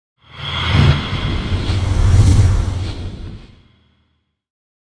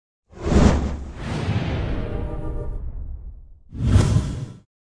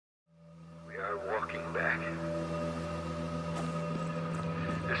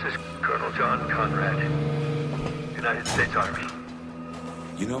This is Colonel John Conrad, United States Army.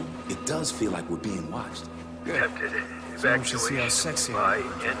 You know, it does feel like we're being watched. Attempted So we should see how evacuation sexy by I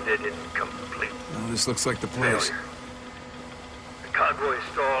am. ended in complete Well, this looks like the place. failure. The convoy is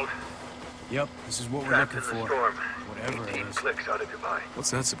stalled, Yep, this is what we're trapped looking in the for. storm. Whatever it 18 is. clicks out of Dubai. What's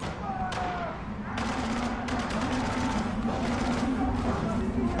that about?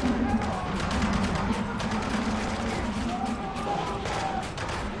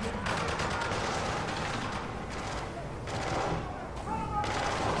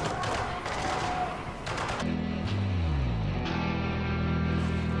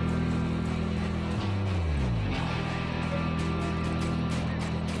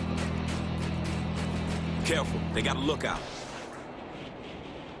 Careful, they got a lookout.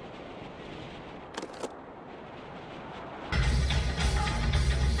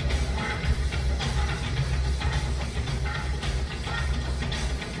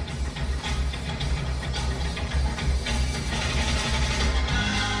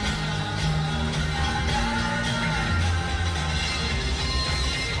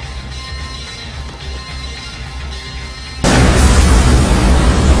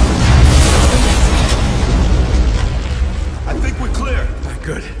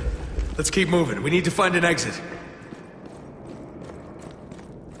 Good. Let's keep moving. We need to find an exit.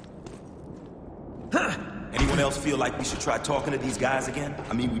 Anyone else feel like we should try talking to these guys again?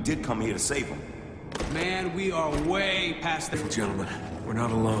 I mean, we did come here to save them. Man, we are way past the... Gentlemen, we're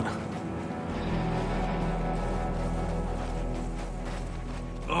not alone.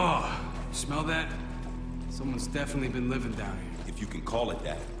 Oh, smell that? Someone's definitely been living down here. If you can call it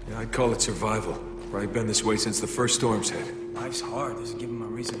that. Yeah, I'd call it survival. Probably been this way since the first storms hit. Life's hard. Doesn't give them a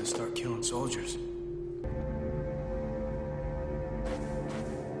reason to start killing soldiers.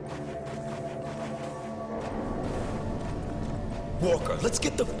 Walker, let's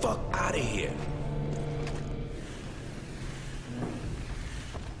get the fuck out of here.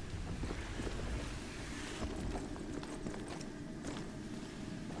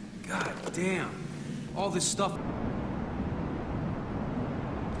 God damn. All this stuff...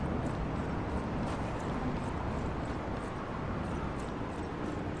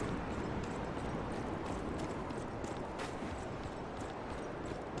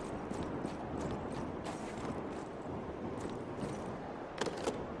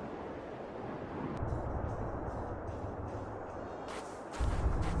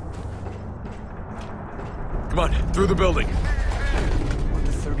 Come on, through the building. Aren't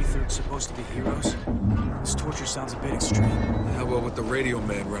the 33rd supposed to be heroes? This torture sounds a bit extreme. Yeah, well, with the radio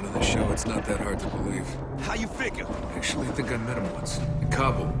man running the show, it's not that hard to believe. How you figure? Actually, I think I met him once. In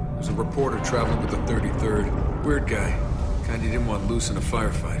Kabul. He was a reporter traveling with the 33rd. Weird guy. Kind you didn't want loose in a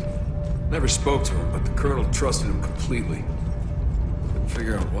firefight. Never spoke to him, but the colonel trusted him completely. Couldn't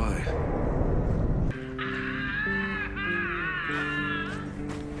figure out why.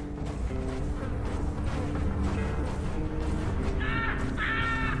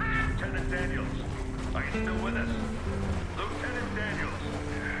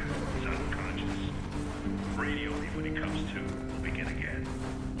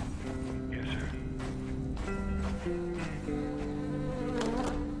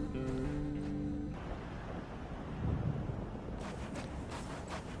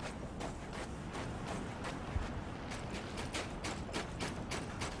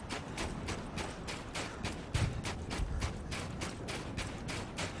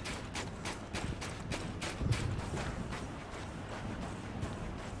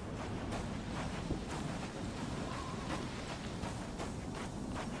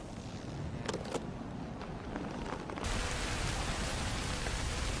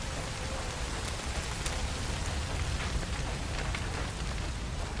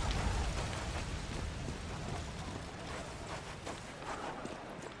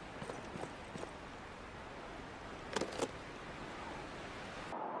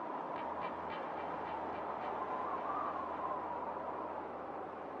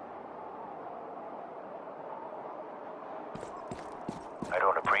 I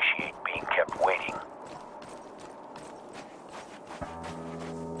don't appreciate being kept waiting.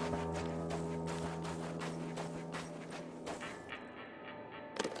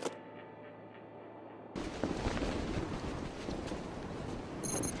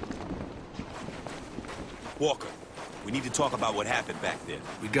 Walker, we need to talk about what happened back there.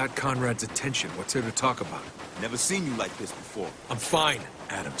 We got Conrad's attention. What's there to talk about? Never seen you like this before. I'm fine,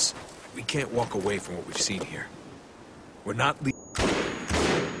 Adams. We can't walk away from what we've seen here. We're not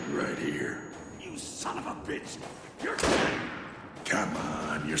Right here. You son of a bitch! You're dead! Come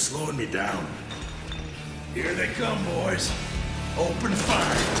on, you're slowing me down. Here they come, boys. Open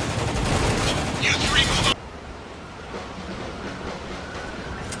fire! You three move up!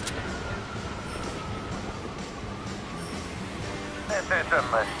 This is a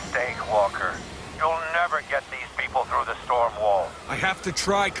mistake, Walker. You'll never get these people through the storm wall. I have to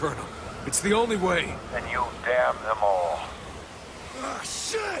try, Colonel. It's the only way. And you damn them all. Ah,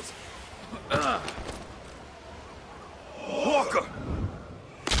 shit! Walker!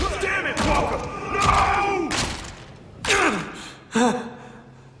 Damn it, Walker! No!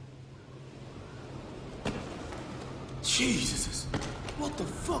 Jesus! What the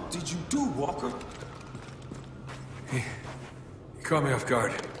fuck did you do, Walker? You caught me off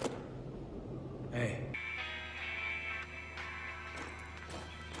guard. Hey.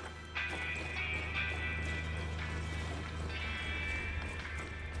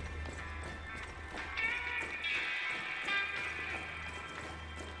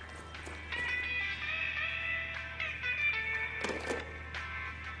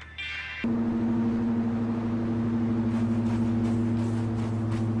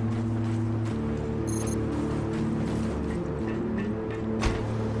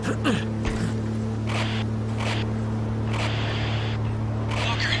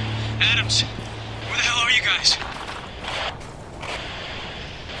 Walker, Adams, where the hell are you guys?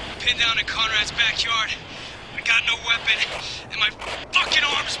 Pinned down in Conrad's backyard. I got no weapon, and my fucking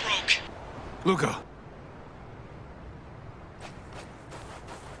arm's broke. Luca.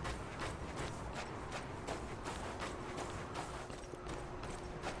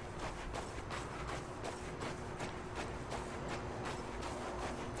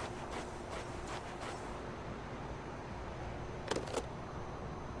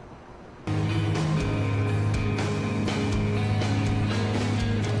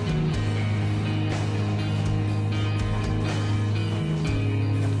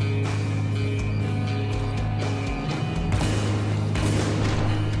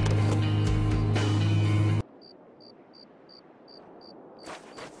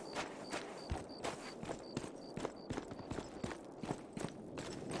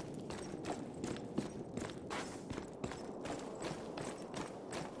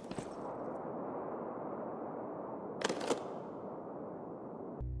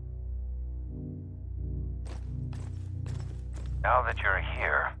 Now that you're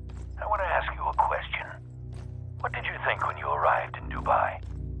here, I want to ask you a question. What did you think when you arrived in Dubai?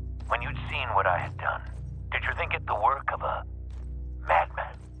 When you'd seen what I had done? Did you think it the work of a madman?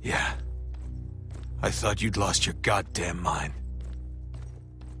 Yeah. I thought you'd lost your goddamn mind.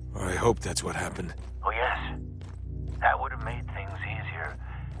 Or I hope that's what happened. Oh yes, that would have made things easier.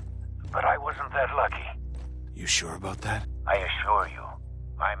 But I wasn't that lucky. You sure about that? I assure you,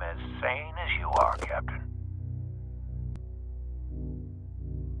 I'm as sane as you are, Captain.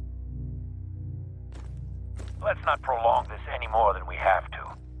 Let's not prolong this any more than we have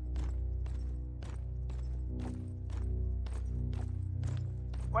to.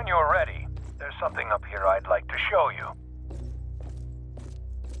 When you're ready, there's something up here I'd like to show you.